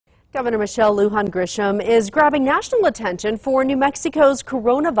Governor Michelle Lujan Grisham is grabbing national attention for New Mexico's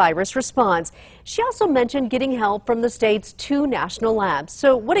coronavirus response. She also mentioned getting help from the state's 2 national labs.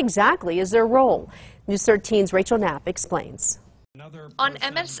 So what exactly is their role? News 13's Rachel Knapp explains. On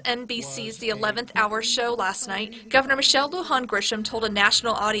MSNBC's The 11th Hour show last night, Governor Michelle Lujan Grisham told a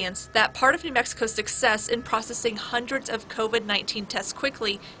national audience that part of New Mexico's success in processing hundreds of COVID-19 tests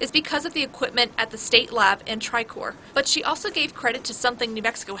quickly is because of the equipment at the state lab and Tricor. But she also gave credit to something New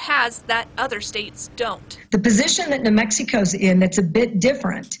Mexico has that other states don't. The position that New Mexico's in that's a bit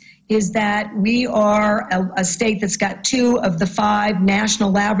different is that we are a state that's got 2 of the 5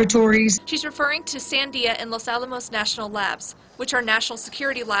 national laboratories. She's referring to Sandia and Los Alamos National Labs, which are national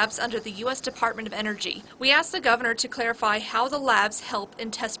security labs under the U.S. Department of Energy. We asked the governor to clarify how the labs help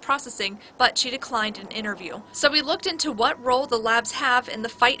in test processing, but she declined an interview. So we looked into what role the labs have in the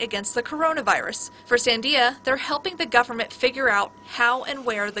fight against the coronavirus. For Sandia, they're helping the government figure out how and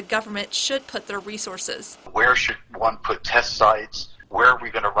where the government should put their resources. Where should one put test sites? Where are we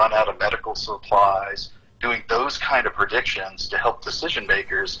going to run out of medical supplies? Doing those kind of predictions to help decision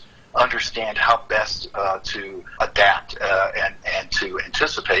makers understand how best to adapt and to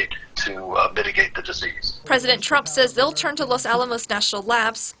anticipate to mitigate the disease. President Trump says they'll turn to Los Alamos National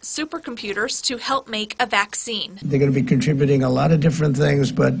Labs supercomputers to help make a vaccine. They're going to be contributing a lot of different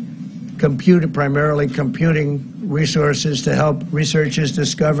things, but primarily computing resources to help researchers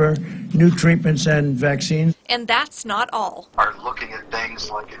discover new treatments and vaccines. And that's not all. Are looking at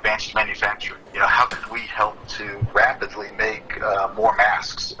things like advanced manufacturing. How can we help to rapidly make more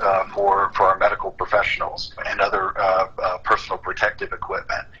masks for our medical professionals and other personal protective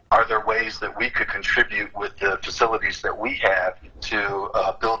equipment? Are there ways that we could contribute with the facilities that we have to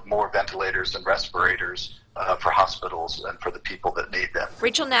build more ventilators and respirators for hospitals and for the people that need them?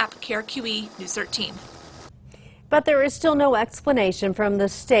 Rachel Knapp, KRQE, News 13. But there is still no explanation from the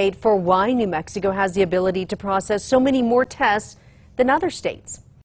state for why New Mexico has the ability to process so many more tests than other states.